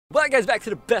Alright guys, back to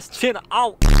the best channel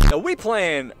out. Now we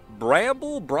playing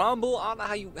Bramble, I don't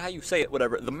know how you say it,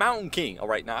 whatever. The Mountain King.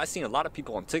 Alright, now I've seen a lot of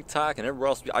people on TikTok and everywhere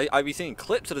else. I be seeing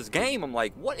clips of this game. I'm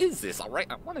like, what is this? Alright,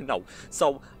 I want to know.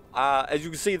 So, as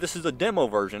you can see, this is a demo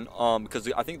version, because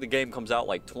I think the game comes out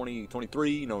like 2023,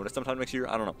 you know, sometime next year.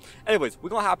 I don't know. Anyways, we're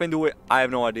gonna hop into it. I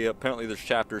have no idea. Apparently there's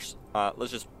chapters.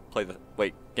 Let's just play the,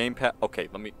 wait, gamepad. Okay,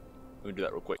 let me do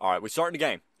that real quick. Alright, we're starting the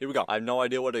game. Here we go. I have no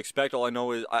idea what to expect. All I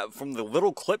know is, from the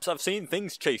little clips I've seen,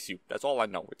 things chase you. That's all I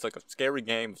know. It's like a scary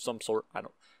game of some sort. I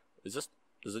don't, does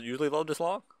it usually load this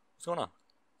long? What's going on?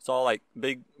 It's all like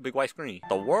big white screen.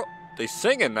 The world, they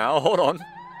singing now. Hold on.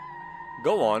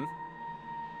 Go on.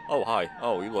 Oh, hi.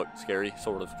 Oh, you look scary,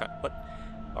 sort of. What?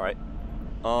 Alright.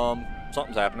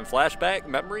 Something's happening. Flashback,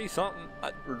 memory, something.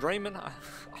 We're dreaming.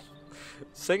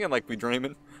 Singing like we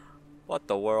dreaming. What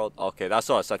the world? Okay, that's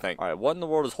us, I think. Alright, what in the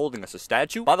world is holding us? A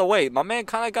statue? By the way, my man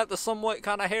kind of got the somewhat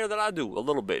kind of hair that I do. A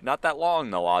little bit. Not that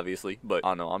long, though, obviously. But,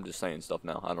 I don't know. I'm just saying stuff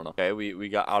now. I don't know. Okay, we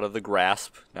got out of the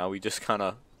grasp. Now we just kind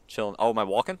of chilling. Oh, am I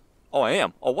walking? Oh, I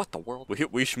am. Oh, what the world?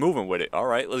 We moving with it.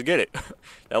 Alright, let's get it.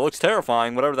 That looks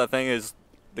terrifying. Whatever that thing is.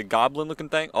 The goblin-looking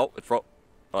thing. Oh, it's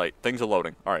Alright, things are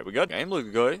loading. Alright, we good? Game looks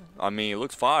good. I mean, it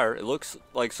looks fire. It looks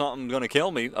like something's gonna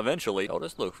kill me eventually. Oh,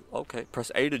 this looks... Okay,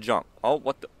 press A to jump. Oh,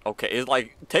 what the... Okay, it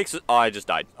like takes it... Oh, I just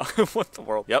died. What the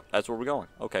world? Yep, that's where we're going.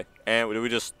 Okay. And we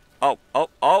just... Oh,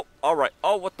 alright.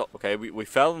 Oh, what the... Okay, we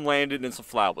fell and landed in some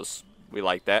flowers. We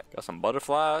like that. Got some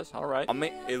butterflies. Alright. I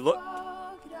mean, it look...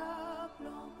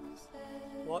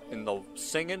 What in the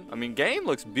singing? I mean, game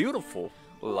looks beautiful.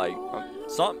 Like,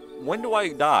 when do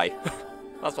I die?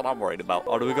 That's what I'm worried about.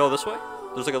 Oh, do we go this way?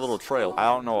 There's like a little trail. I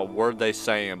don't know a word they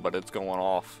saying, but it's going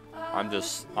off. I'm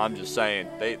just saying.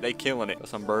 They killing it.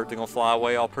 Some birds, they gonna fly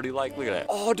away all pretty like. Look at that.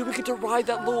 Oh, do we get to ride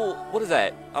that little, what is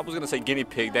that? I was gonna say guinea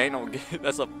pig. They ain't no,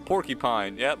 that's a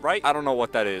porcupine. Yeah, right? I don't know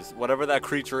what that is. Whatever that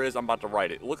creature is, I'm about to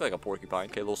ride it. It looks like a porcupine.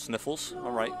 Okay, little sniffles.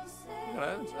 All right.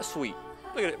 That's sweet.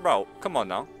 Look at it, bro. Come on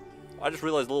now. I just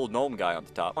realized the little gnome guy on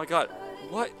the top. Oh my god.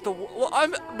 What the?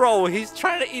 Well, bro. He's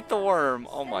trying to eat the worm.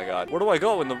 Oh my god. Where do I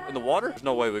go in the water? There's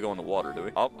no way we go in the water, do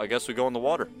we? Oh, I guess we go in the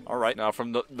water. All right. Now,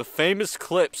 from the famous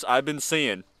clips I've been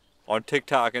seeing on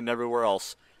TikTok and everywhere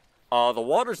else, the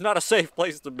water's not a safe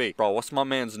place to be. Bro, what's my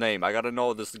man's name? I gotta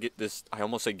know this. I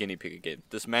almost said guinea pig again.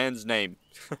 This man's name.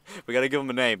 We gotta give him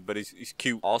a name, but he's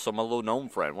cute. Also, my little gnome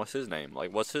friend. What's his name?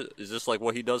 Like, is this like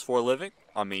what he does for a living?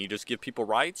 I mean, you just give people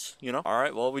rights, you know? All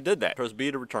right. Well, we did that. Press B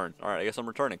to return. All right. I guess I'm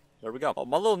returning. There we go. Oh,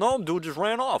 my little gnome dude just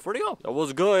ran off. Where'd he go? That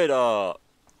was good.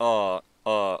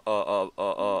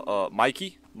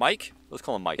 Mikey. Mike? Let's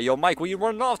call him Mike. Hey, yo, Mike, where you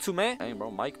running off to, man? Hey,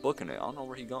 bro, Mike booking it. I don't know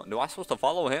where he going. Do I supposed to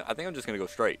follow him? I think I'm just gonna go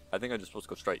straight. I think I'm just supposed to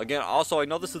go straight. Again, also, I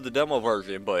know this is the demo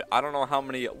version, but I don't know how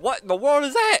many... What in the world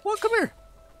is that? What? Come here.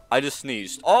 I just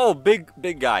sneezed. Oh, big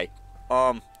guy.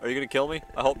 Are you gonna kill me?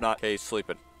 I hope not. Okay, he's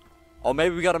sleeping. Oh,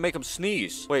 maybe we gotta make him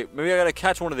sneeze. Wait, maybe I gotta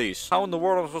catch one of these. How in the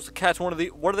world am I supposed to catch one of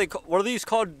these? What are these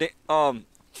called?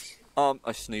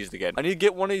 I sneezed again. I need to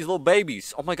get one of these little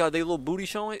babies. Oh my god, they little booty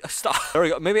showing? Stop. There we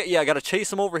go. Maybe, yeah, I gotta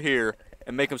chase him over here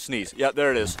and make him sneeze. Yeah,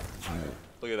 there it is.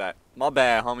 Look at that. My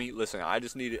bad, homie. Listen, I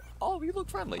just need it. Oh, you look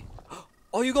friendly.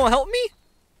 Oh, you gonna help me?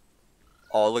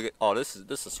 Oh, look at, oh, this is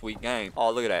a sweet game.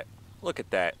 Oh, look at that. Look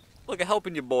at that. Look at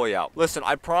helping your boy out. Listen,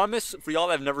 I promise, for y'all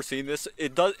that have never seen this,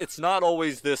 it's not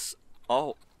always this.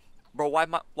 Oh, bro,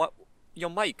 what? Yo,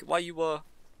 Mike, why you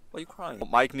crying? Oh,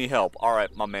 Mike need help. All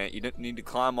right, my man, you didn't need to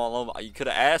climb all over. You could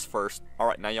have asked first. All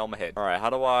right, now you're on my head. All right, how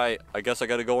do I guess I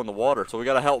got to go in the water. So we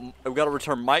got to help, we got to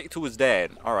return Mike to his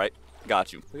dad. All right,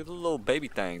 got you. Look at the little baby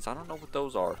things. I don't know what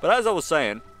those are. But as I was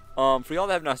saying, for y'all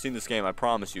that have not seen this game, I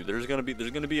promise you, there's going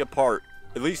to be a part,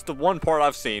 at least the one part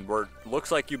I've seen where it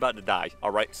looks like you about to die.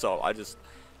 All right, so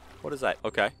what is that?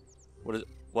 Okay. What is it?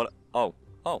 What? Oh.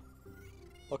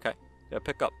 Okay. Yeah,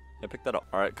 pick up. Yeah, pick that up.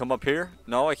 All right, come up here.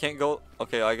 No, I can't go.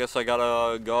 Okay, I guess I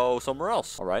gotta go somewhere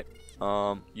else. All right.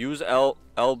 Use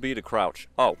LB to crouch.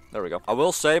 Oh, there we go. I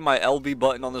will say my LB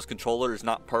button on this controller is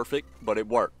not perfect, but it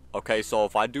worked. Okay, so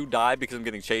if I do die because I'm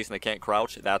getting chased and I can't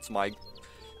crouch, that's my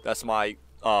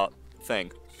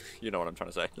thing. You know what I'm trying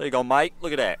to say. There you go, Mike.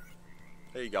 Look at that.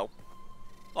 There you go.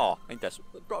 Oh, ain't that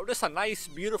sweet? Bro, this is a nice,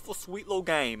 beautiful, sweet little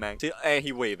game, man. See, and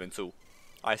he waving too.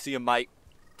 I see him, Mike.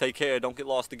 Take care. Don't get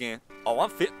lost again. Oh, I'm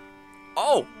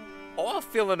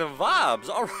feeling the vibes.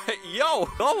 All right, yo,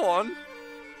 come on.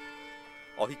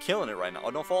 Oh, he killing it right now.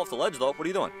 Oh, don't fall off the ledge, though. What are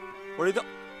you doing? What are you doing?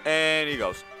 And he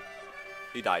goes.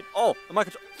 He died. Oh, I'm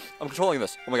controlling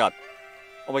this. Oh, my God.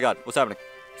 Oh, my God. What's happening?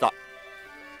 Stop.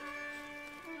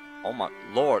 Oh, my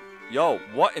Lord. Yo,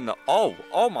 what in the... Oh,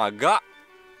 my God.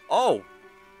 Oh.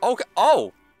 Okay.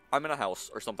 Oh. I'm in a house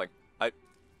or something.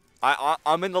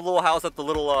 I'm in the little house at the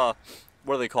little,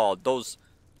 what are they called? Those,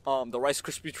 the Rice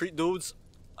Krispie treat dudes.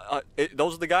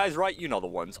 Those are the guys, right? You know the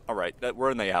ones. All right,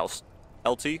 we're in the house.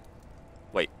 LT?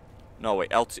 Wait. No,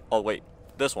 wait. LT. Oh, wait.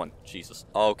 This one. Jesus.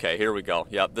 Okay, here we go.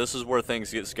 Yep, this is where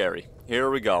things get scary. Here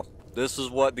we go. This is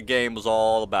what the game was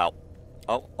all about.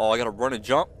 Oh, I gotta run and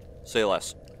jump? Say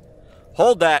less.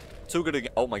 Hold that. Too good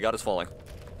again. Oh my god, it's falling.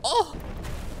 Oh!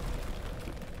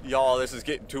 Y'all, this is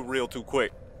getting too real too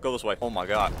quick. Go this way. Oh my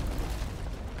god.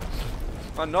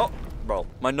 My nose, bro.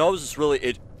 My nose is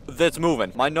really it's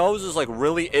moving. My nose is like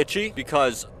really itchy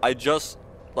because I just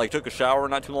like took a shower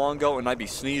not too long ago and I'd be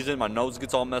sneezing. My nose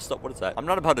gets all messed up. What is that? I'm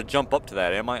not about to jump up to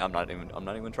that, am I? I'm not even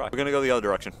trying. We're gonna go the other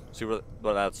direction. See what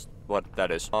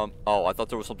that is. Oh, I thought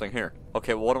there was something here.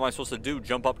 Okay, well, what am I supposed to do?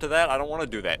 Jump up to that? I don't want to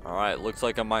do that. All right, looks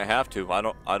like I might have to. I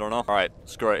don't know. All right,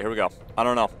 screw it. Here we go. I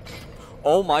don't know.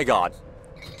 Oh my god.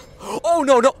 Oh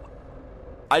no.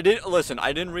 I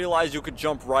didn't realize you could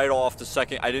jump right off the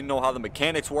second. I didn't know how the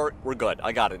mechanics work. We're good.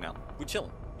 I got it now. We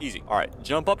chilling. Easy. All right,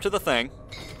 jump up to the thing.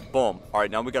 Boom. All right,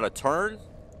 now we gotta turn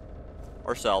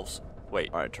ourselves. Wait.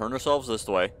 All right, turn ourselves this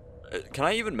way. Can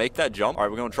I even make that jump? All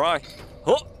right, we're gonna try.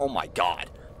 Oh my god.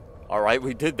 All right,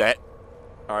 we did that.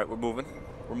 All right, we're moving.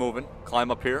 We're moving. Climb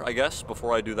up here, I guess,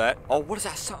 before I do that. Oh, what does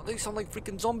that sound? They sound like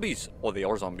freaking zombies. Oh, they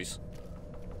are zombies.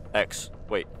 X.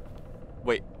 Wait,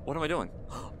 what am I doing?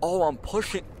 Oh, I'm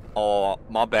pushing. Oh,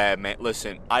 my bad, man.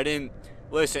 Listen,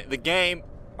 the game.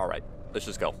 All right, let's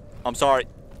just go. I'm sorry.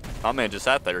 My man just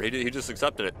sat there. He just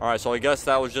accepted it. All right, so I guess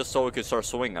that was just so it could start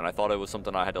swinging. I thought it was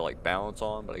something I had to like balance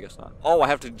on, but I guess not. Oh, I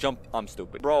have to jump. I'm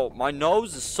stupid. Bro, my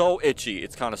nose is so itchy.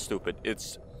 It's kind of stupid.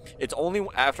 It's only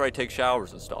after I take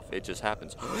showers and stuff. It just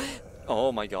happens.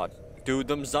 Oh my god. Dude,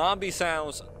 them zombie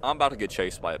sounds. I'm about to get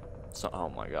chased by it. So, oh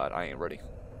my god, I ain't ready.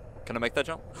 Can I make that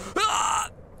jump?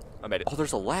 I made it. Oh,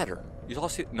 there's a ladder. You all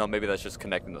see? No, maybe that's just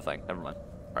connecting the thing. Never mind.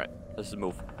 All right, let's just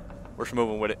move. We're just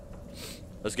moving with it.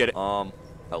 Let's get it.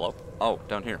 Hello? Oh,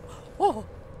 down here. Oh,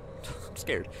 I'm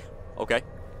scared. Okay.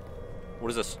 What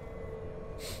is this?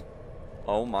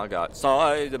 Oh my god.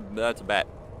 That's a bat.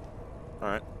 All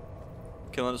right.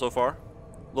 Killing it so far.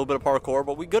 A little bit of parkour,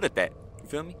 but we good at that. You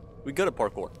feel me? We good at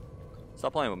parkour.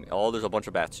 Stop playing with me. Oh, there's a bunch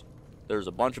of bats. There's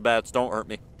a bunch of bats. Don't hurt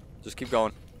me. Just keep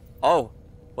going. Oh,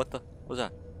 what's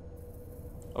that?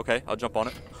 Okay, I'll jump on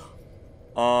it.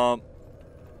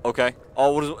 Okay.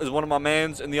 Oh, is one of my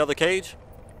mans in the other cage?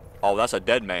 Oh, that's a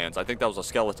dead man's. I think that was a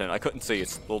skeleton. I couldn't see.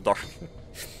 It's a little dark.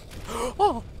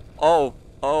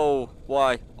 Oh,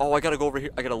 why? Oh, I gotta go over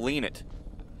here. I gotta lean it.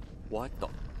 What the?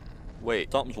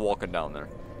 Wait, something's walking down there.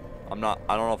 I don't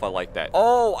know if I like that.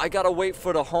 Oh, I gotta wait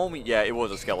for the homie. Yeah, it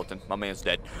was a skeleton. My man's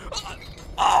dead.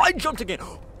 Oh, I jumped again.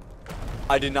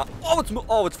 I did not.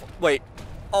 Wait.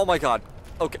 Oh my god.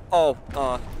 Okay. Oh.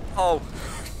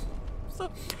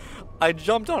 I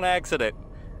jumped on accident,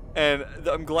 and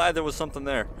I'm glad there was something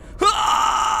there.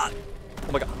 Oh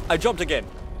my god. I jumped again.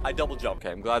 I double jumped.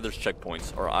 Okay, I'm glad there's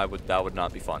checkpoints, or that would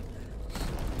not be fun.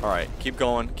 All right, keep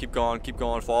going.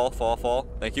 Fall.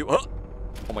 Thank you. Oh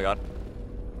my god.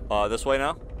 This way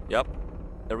now. Yep.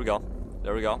 There we go.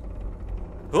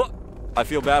 I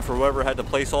feel bad for whoever had to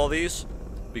place all these,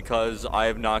 because I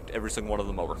have knocked every single one of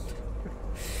them over.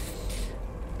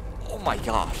 Oh my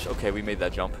gosh. Okay, we made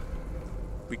that jump.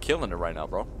 We killing it right now,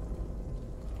 bro.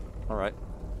 All right.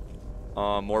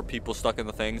 More people stuck in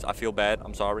the things. I feel bad.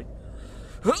 I'm sorry.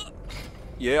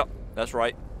 Yeah, that's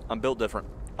right. I'm built different.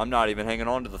 I'm not even hanging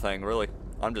on to the thing, really.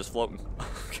 I'm just floating.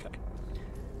 Okay.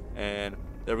 And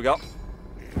there we go.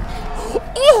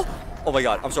 Oh my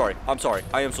god. I'm sorry.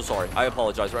 I am so sorry. I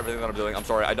apologize for everything that I'm doing. I'm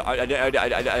sorry. I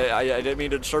didn't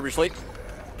mean to disturb your sleep.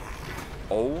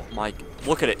 Oh my.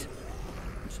 Look at it.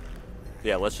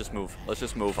 Yeah, let's just move.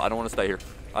 I don't want to stay here.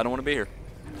 I don't want to be here.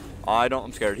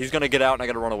 I'm scared. He's going to get out and I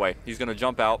got to run away. He's going to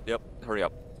jump out. Yep. Hurry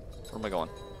up. Where am I going?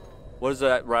 What is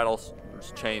that? Rattles.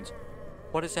 There's chains.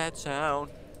 What is that sound?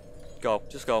 Go.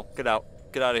 Just go. Get out.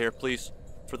 Get out of here, please.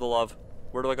 For the love.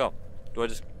 Where do I go? Do I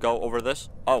just go over this?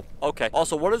 Oh, okay.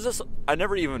 Also, what is this? I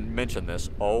never even mentioned this.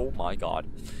 Oh my god.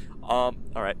 All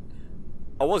right.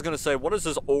 I was gonna say, what is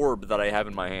this orb that I have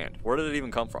in my hand? Where did it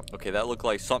even come from? Okay, that looked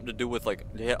like something to do with like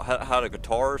had a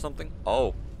guitar or something.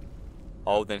 Oh,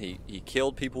 then he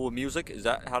killed people with music. Is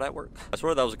that how that worked? I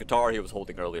swear that was a guitar he was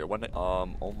holding earlier, wasn't it?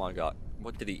 Oh my god.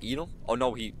 What, did he eat them? Oh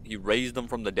no, he raised them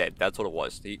from the dead. That's what it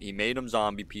was. He made them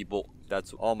zombie people.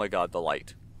 That's, oh my god, the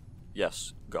light.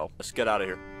 Yes, go. Let's get out of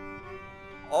here.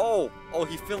 Oh,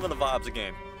 he's feeling the vibes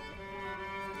again.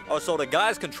 Oh, so the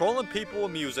guy's controlling people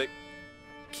with music,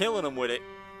 killing them with it,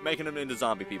 making them into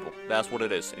zombie people. That's what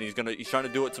it is. And he's trying to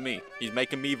do it to me. He's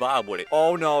making me vibe with it.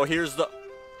 Oh no, here's the...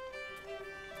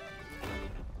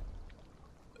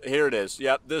 Here it is.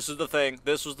 Yep, this is the thing.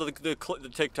 This was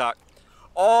the TikTok.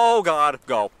 Oh, God.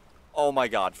 Go. Oh, my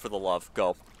God. For the love.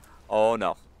 Go. Oh,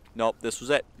 no. Nope, this was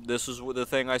it. This is the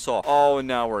thing I saw. Oh, and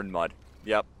now we're in mud.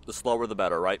 Yep, the slower the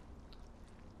better, right?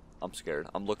 I'm scared.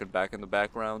 I'm looking back in the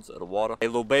backgrounds at the water. Hey,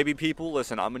 little baby people,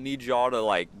 listen, I'm gonna need y'all to,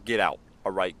 like, get out.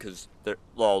 Alright, because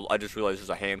well, I just realized there's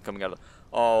a hand coming out of the...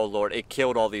 Oh, Lord, it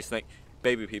killed all these things.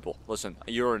 Baby people, listen,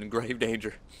 you're in grave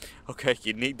danger. Okay,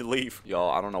 you need to leave. Yo,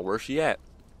 I don't know where she at.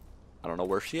 I don't know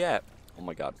where she at. Oh,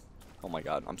 my God. Oh, my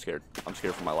God. I'm scared. I'm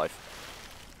scared for my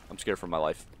life. I'm scared for my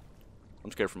life.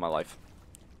 I'm scared for my life.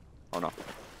 Oh, no.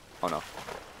 Oh, no.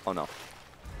 Oh, no.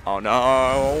 Oh, no.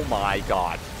 Oh, my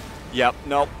God. Yep.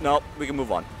 Nope. Nope. We can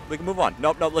move on. We can move on.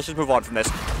 Nope. Nope. Let's just move on from this.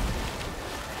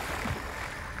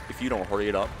 If you don't hurry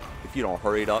it up. If you don't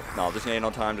hurry it up. No, this ain't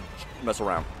no time to mess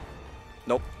around.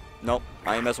 Nope. Nope.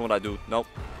 I ain't messing with what I do. Nope.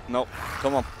 Nope.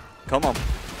 Come on. Come on.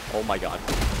 Oh, my God.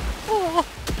 Oh.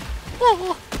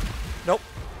 Oh. Nope.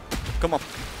 Come on.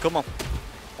 Come on.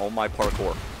 Oh, my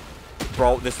parkour.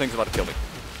 Bro, this thing's about to kill me.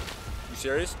 You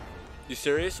serious? You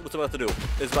serious? What's it about to do?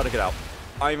 It's about to get out.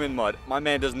 I'm in mud. My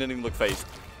man doesn't even look phased.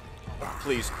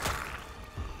 Please.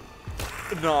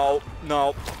 No.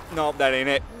 No. No, that ain't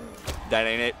it. That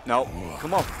ain't it. No.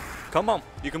 Come on. Come on.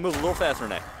 You can move a little faster than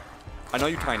that. I know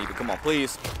you're tiny, but come on.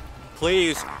 Please.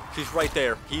 Please. She's right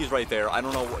there. He's right there. I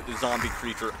don't know what the zombie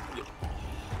creature... Oh,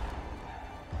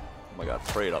 my God.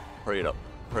 Hurry it up. Hurry it up.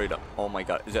 Hurry it up. Oh, my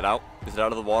God. Is it out? Is it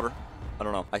out of the water? I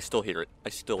don't know. I still hear it. I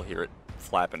still hear it.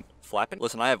 Flapping. Flapping?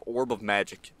 Listen, I have Orb of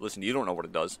Magic. Listen, you don't know what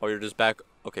it does. Oh, you're just back.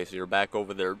 Okay, so you're back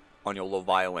over there on your little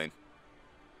violin.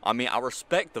 I mean, I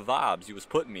respect the vibes you was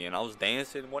putting me in. I was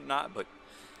dancing and whatnot, but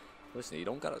listen, you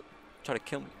don't gotta try to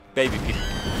kill me. Baby people.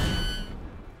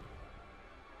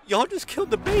 Y'all just killed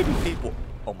the baby people.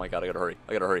 Oh my God, I gotta hurry.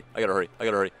 I gotta hurry. I gotta hurry. I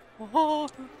gotta hurry. Oh.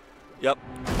 Yep.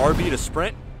 RB to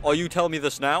sprint. Oh, you tell me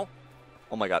this now?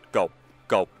 Oh my God, go.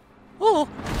 Go. Oh.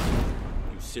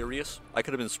 You serious? I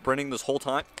could have been sprinting this whole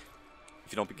time.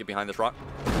 If you don't get behind this rock.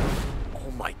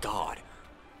 Oh my God.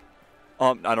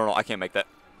 I don't know. I can't make that.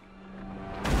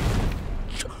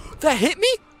 That hit me?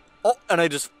 Oh, and I'm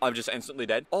just instantly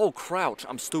dead. Oh, crouch.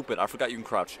 I'm stupid. I forgot you can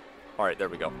crouch. All right, there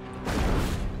we go.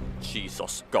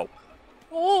 Jesus. Go.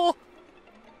 Oh.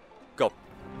 Go.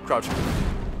 Crouch.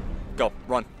 Go.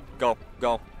 Run. Go.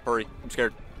 Go. Hurry. I'm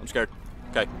scared. I'm scared.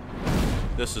 Okay.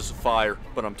 This is fire,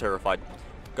 but I'm terrified.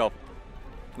 Go.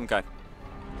 Okay.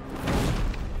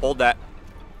 Hold that.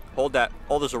 Hold that.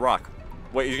 Oh, there's a rock.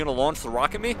 Wait, you're gonna launch the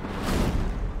rock at me?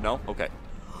 No? Okay.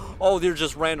 Oh, they're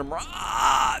just random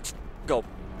rocks. Go.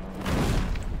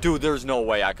 Dude, there's no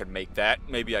way I could make that.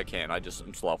 Maybe I can.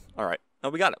 I'm slow. All right. No,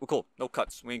 we got it. We're cool. No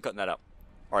cuts. We ain't cutting that out.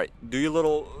 All right. Do your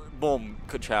little boom,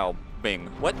 ka-chow, bing.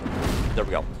 What? There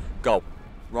we go. Go.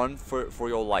 Run for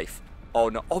your life. Oh,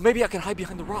 no. Oh, maybe I can hide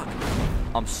behind the rock.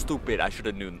 I'm stupid. I should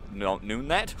have known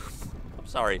that. I'm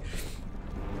sorry.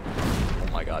 Oh,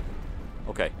 my God.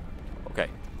 Okay. Okay.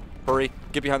 Hurry.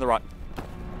 Get behind the rock.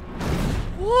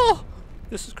 Whoa.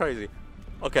 This is crazy.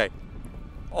 Okay.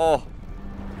 Oh.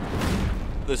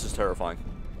 This is terrifying.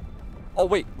 Oh,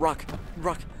 wait. Rock.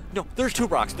 Rock. No, there's two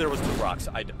rocks. There was two rocks.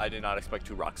 I did not expect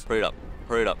two rocks. Hurry it up.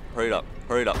 Hurry it up. Hurry it up.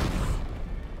 Hurry it up.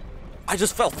 I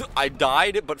just fell through. I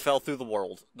died, but fell through the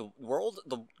world. The world?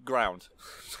 The ground.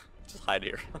 Just hide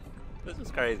here. This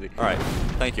is crazy. All right.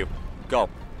 Thank you. Go.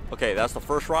 Okay, that's the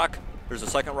first rock. There's a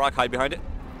second rock. Hide behind it.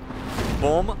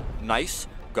 Boom. Nice.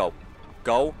 Go.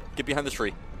 Go. Get behind the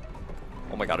tree.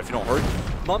 Oh my God, if you don't hurry.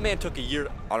 My man took a year.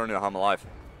 I don't know how I'm alive.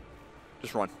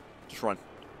 Just run. Just run.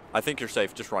 I think you're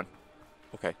safe. Just run.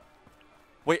 Okay.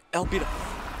 Wait, Elpida.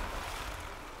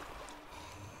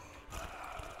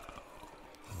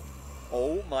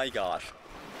 Oh my gosh.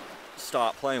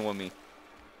 Stop playing with me.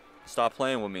 Stop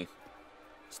playing with me.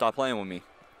 Stop playing with me.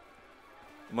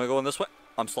 Am I going this way?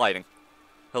 I'm sliding.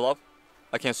 Hello?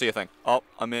 I can't see a thing. Oh,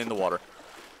 I'm in the water.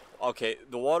 Okay,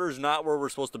 the water's not where we're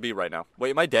supposed to be right now.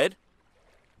 Wait, am I dead?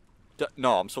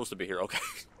 No, I'm supposed to be here. Okay.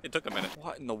 It took a minute.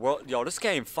 What in the world? Yo, this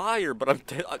game fire, but I'm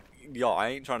dead. Yo, I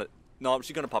ain't trying to... No,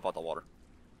 she's gonna pop out the water.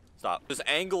 Stop. This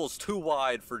angle is too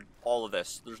wide for all of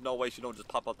this. There's no way she don't just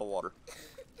pop out the water.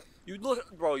 You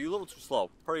look... Bro, you a little too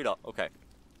slow. Hurry it up. Okay.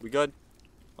 We good?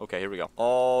 Okay, here we go.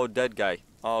 Oh, dead guy.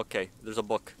 Okay, there's a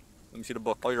book. Let me see the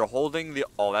book. Oh, you're holding the...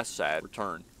 Oh, that's sad.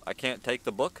 Return. I can't take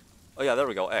the book? Oh, yeah, there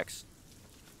we go. X.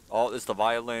 Oh, it's the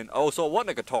violin. Oh, so it wasn't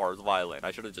a guitar. It was a violin.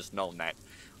 I should have just known that.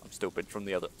 I'm stupid from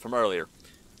earlier.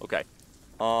 Okay.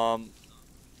 All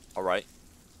right.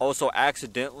 Oh, so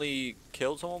accidentally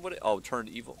killed someone with it? Oh, turned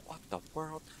evil. What the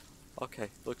world? Okay,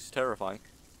 looks terrifying.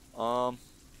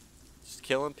 Just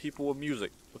killing people with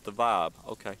music, with the vibe.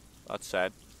 Okay, that's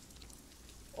sad.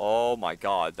 Oh my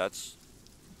god, that's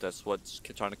what's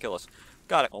trying to kill us.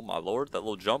 Got it. Oh my lord, that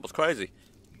little jump was crazy.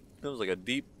 It was like a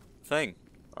deep thing.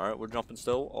 Alright, we're jumping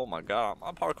still. Oh my god,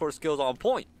 my parkour skills on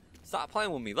point. Stop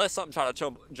playing with me. Let something try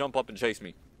to jump up and chase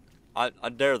me. I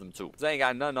dare them to. They ain't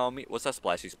got nothing on me. What's that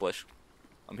splashy splish?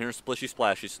 I'm hearing splishy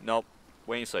splashes. Nope.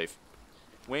 We ain't safe.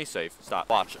 We ain't safe. Stop.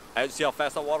 Watch. See how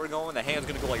fast that water going? The hand's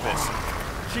gonna go like this.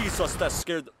 Jesus, that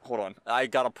scared. Hold on. I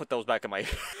gotta put those back in my.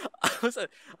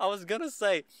 I was gonna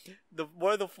say, the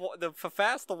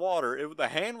fast the water, the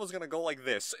hand was gonna go like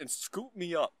this and scoop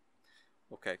me up.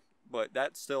 Okay, but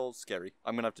that's still scary.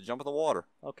 I'm gonna have to jump in the water.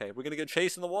 Okay, we're gonna get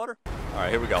chased in the water. All right,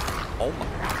 here we go.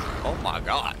 Oh my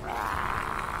god.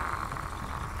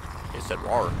 It said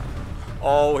roar.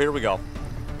 Oh, here we go.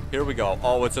 Here we go.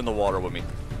 Oh, it's in the water with me.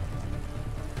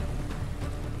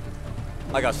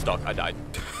 I got stuck. I died.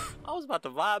 I was about to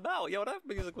vibe out. Yo, that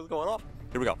music was going off.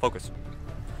 Here we go. Focus.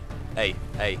 Hey.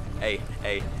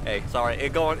 Sorry,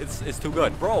 it's too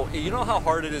good. Bro, you know how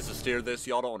hard it is to steer this?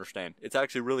 Y'all don't understand. It's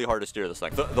actually really hard to steer this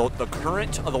thing. The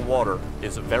current of the water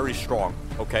is very strong,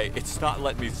 okay? It's not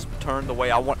letting me turn the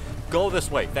way I want. Go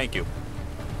this way. Thank you.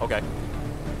 Okay.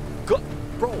 Go.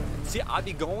 Bro, see, I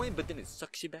be going, but then it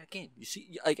sucks you back in. You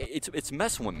see, like, it's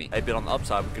messing with me. Hey, but on the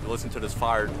upside, we could listen to this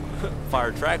fire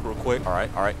track real quick. All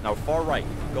right. Now, far right.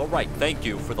 Go right. Thank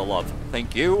you for the love.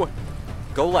 Thank you.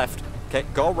 Go left. Okay,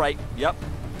 go right. Yep.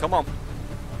 Come on.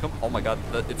 Oh my god,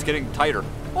 it's getting tighter.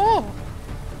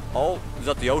 Oh, is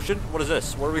that the ocean? What is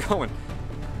this? Where are we going?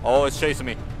 Oh, it's chasing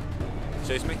me.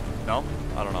 Chase me? No?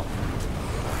 I don't know.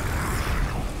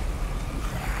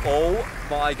 Oh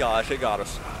my gosh, it got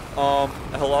us.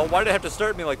 Hello? Why did it have to stare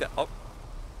at me like that? Oh,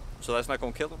 so that's not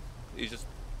gonna kill him?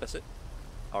 That's it?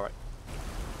 Alright.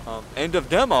 End of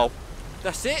demo?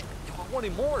 That's it? Yo, I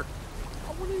wanted more.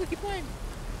 I wanted to keep playing.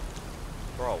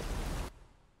 Bro.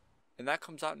 And that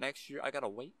comes out next year. I gotta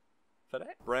wait for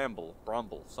that. Bramble,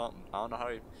 something. I don't know how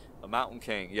to. The Mountain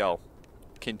King. Yo.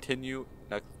 Continue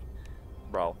next.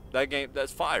 Bro. That game,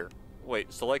 that's fire.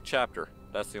 Wait, select chapter.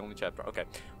 That's the only chapter. Okay.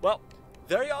 Well,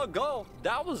 there y'all go.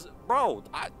 That was, bro.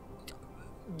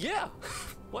 Yeah.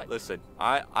 What? Listen,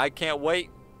 I can't wait.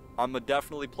 I'm gonna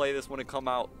definitely play this when it come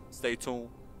out. Stay tuned.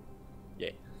 Yeah.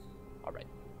 All right.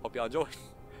 Hope y'all enjoy.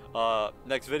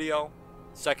 Next video,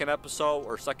 second episode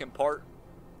or second part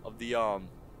of the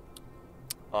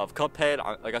of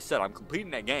Cuphead. Like I said, I'm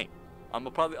completing that game. I'm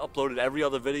gonna probably upload it every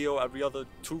other video, every other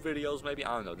 2 videos, maybe.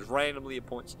 I don't know, just randomly at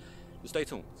points. Just stay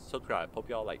tuned. Subscribe. Hope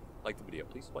y'all like the video,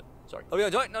 please. What? Sorry. Hope y'all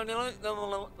enjoy.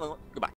 No. Goodbye.